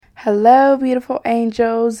Hello, beautiful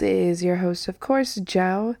angels. It is your host, of course,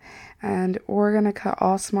 Joe, and we're going to cut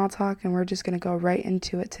all small talk and we're just going to go right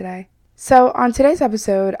into it today. So, on today's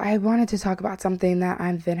episode, I wanted to talk about something that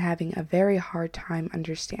I've been having a very hard time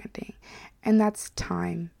understanding, and that's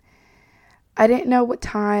time. I didn't know what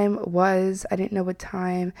time was, I didn't know what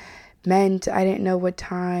time meant, I didn't know what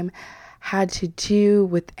time had to do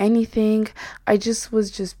with anything. I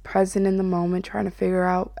was just present in the moment, trying to figure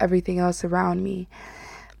out everything else around me.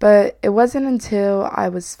 But it wasn't until I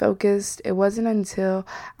was focused, it wasn't until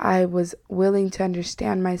I was willing to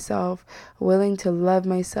understand myself, willing to love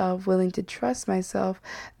myself, willing to trust myself,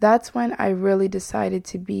 that's when I really decided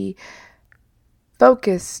to be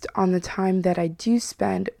focused on the time that I do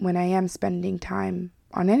spend when I am spending time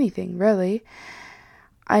on anything, really.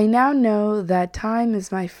 I now know that time is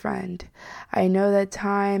my friend. I know that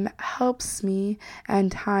time helps me and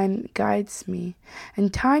time guides me.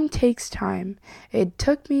 And time takes time. It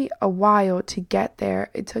took me a while to get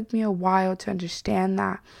there. It took me a while to understand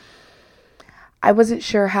that. I wasn't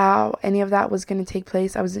sure how any of that was going to take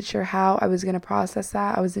place. I wasn't sure how I was going to process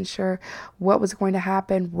that. I wasn't sure what was going to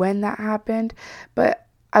happen when that happened. But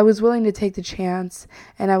I was willing to take the chance,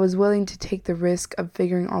 and I was willing to take the risk of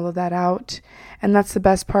figuring all of that out. And that's the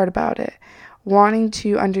best part about it. Wanting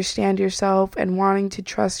to understand yourself and wanting to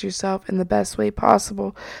trust yourself in the best way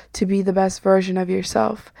possible to be the best version of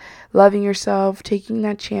yourself. Loving yourself, taking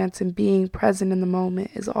that chance, and being present in the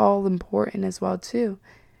moment is all important as well too.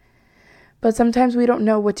 But sometimes we don't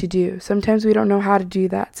know what to do. Sometimes we don't know how to do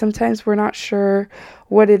that. Sometimes we're not sure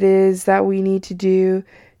what it is that we need to do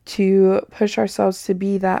to push ourselves to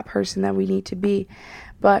be that person that we need to be.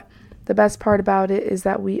 But the best part about it is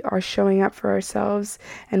that we are showing up for ourselves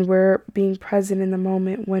and we're being present in the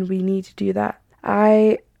moment when we need to do that.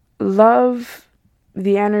 I love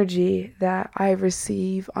the energy that I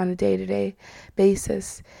receive on a day-to-day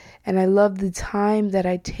basis, and I love the time that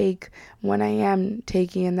I take when I am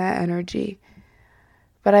taking in that energy.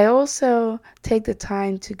 But I also take the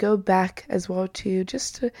time to go back as well too,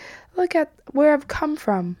 just to look at where I've come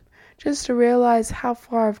from, just to realize how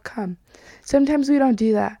far I've come. Sometimes we don't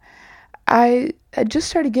do that. I just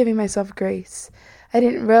started giving myself grace. I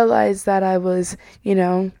didn't realize that I was,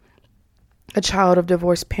 a child of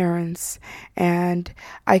divorced parents, and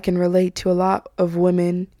I can relate to a lot of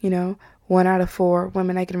women, 1 out of 4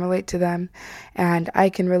 women, I can relate to them. And I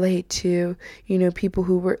can relate to, people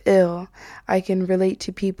who were ill. I can relate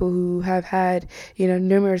to people who have had,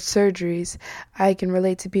 numerous surgeries. I can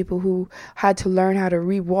relate to people who had to learn how to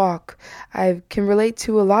re-walk. I can relate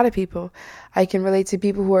to a lot of people. I can relate to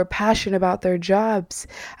people who are passionate about their jobs.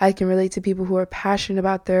 I can relate to people who are passionate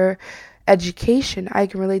about their education. I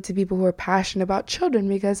can relate to people who are passionate about children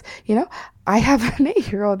because, I have an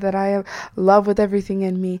 8-year-old that I love with everything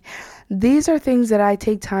in me. These are things that I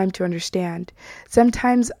take time to understand.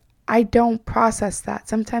 Sometimes I don't process that.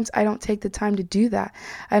 Sometimes I don't take the time to do that.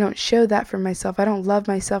 I don't show that for myself. I don't love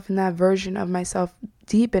myself in that version of myself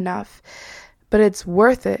deep enough. But it's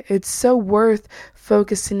worth it. It's so worth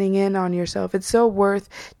focusing in on yourself. It's so worth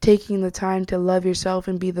taking the time to love yourself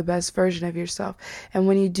and be the best version of yourself. And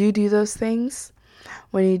when you do those things,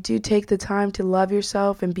 when you do take the time to love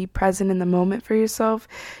yourself and be present in the moment for yourself,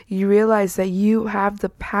 you realize that you have the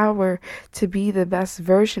power to be the best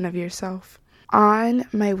version of yourself. On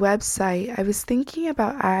my website, I was thinking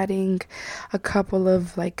about adding a couple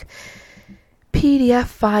of PDF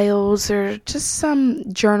files or just some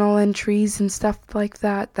journal entries and stuff like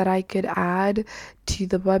that I could add to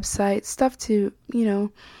the website, stuff to,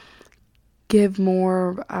 give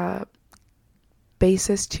more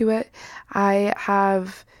basis to it. I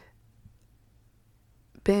have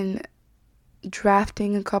been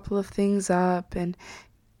drafting a couple of things up, and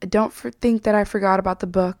don't think that I forgot about the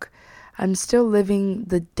book. I'm still living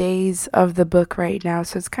the days of the book right now,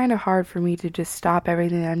 so it's kind of hard for me to just stop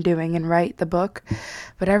everything that I'm doing and write the book.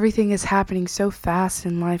 But everything is happening so fast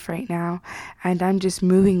in life right now, and I'm just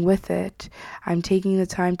moving with it. I'm taking the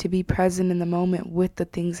time to be present in the moment with the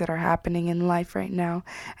things that are happening in life right now,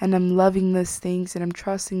 and I'm loving those things, and I'm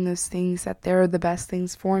trusting those things that they're the best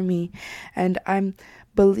things for me, and I'm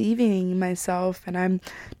believing in myself, and I'm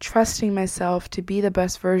trusting myself to be the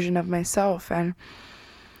best version of myself. And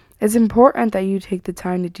it's important that you take the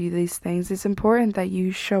time to do these things. It's important that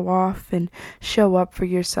you show off and show up for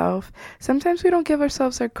yourself. Sometimes we don't give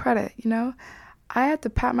ourselves our credit, I had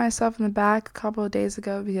to pat myself on the back a couple of days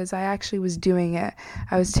ago because I actually was doing it.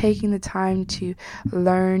 I was taking the time to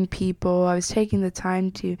learn people. I was taking the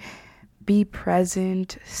time to be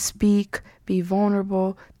present, speak, be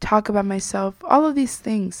vulnerable, talk about myself, all of these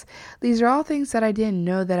things. These are all things that I didn't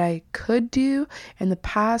know that I could do in the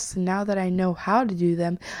past. And now that I know how to do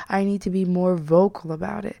them, I need to be more vocal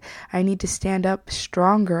about it. I need to stand up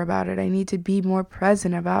stronger about it. I need to be more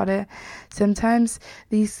present about it. Sometimes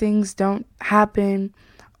these things don't happen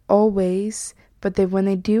always, but when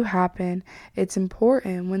they do happen, it's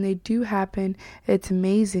important. When they do happen, it's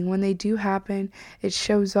amazing. When they do happen, it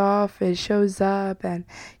shows off, it shows up, and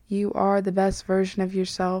you are the best version of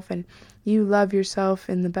yourself, and you love yourself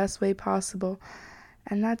in the best way possible.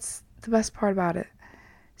 And that's the best part about it.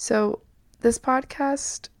 So this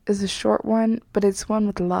podcast is a short one, but it's one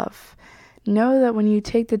with love. Know that when you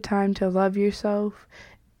take the time to love yourself,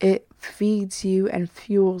 it feeds you and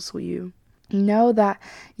fuels you. Know that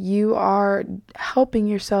you are helping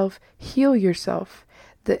yourself heal yourself.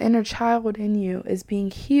 The inner child in you is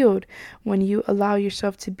being healed when you allow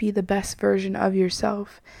yourself to be the best version of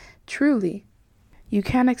yourself. Truly. You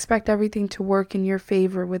can't expect everything to work in your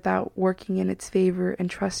favor without working in its favor and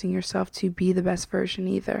trusting yourself to be the best version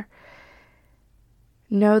either.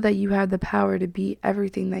 Know that you have the power to be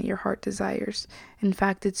everything that your heart desires. In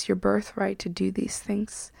fact, it's your birthright to do these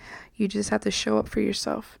things. You just have to show up for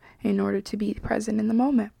yourself in order to be present in the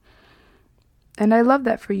moment. And I love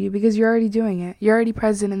that for you because you're already doing it. You're already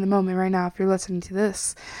present in the moment right now if you're listening to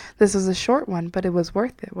this. This was a short one, but it was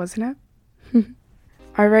worth it, wasn't it?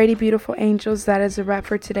 Alrighty, beautiful angels, that is a wrap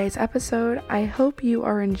for today's episode. I hope you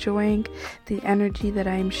are enjoying the energy that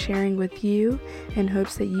I am sharing with you in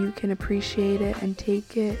hopes that you can appreciate it and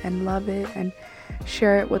take it and love it and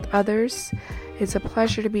share it with others. It's a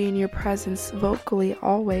pleasure to be in your presence vocally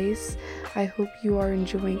always. I hope you are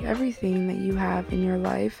enjoying everything that you have in your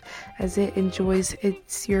life as it enjoys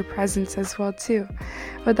your presence as well too.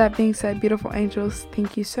 With that being said, beautiful angels,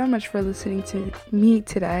 thank you so much for listening to me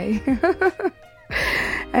today.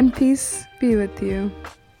 And peace be with you.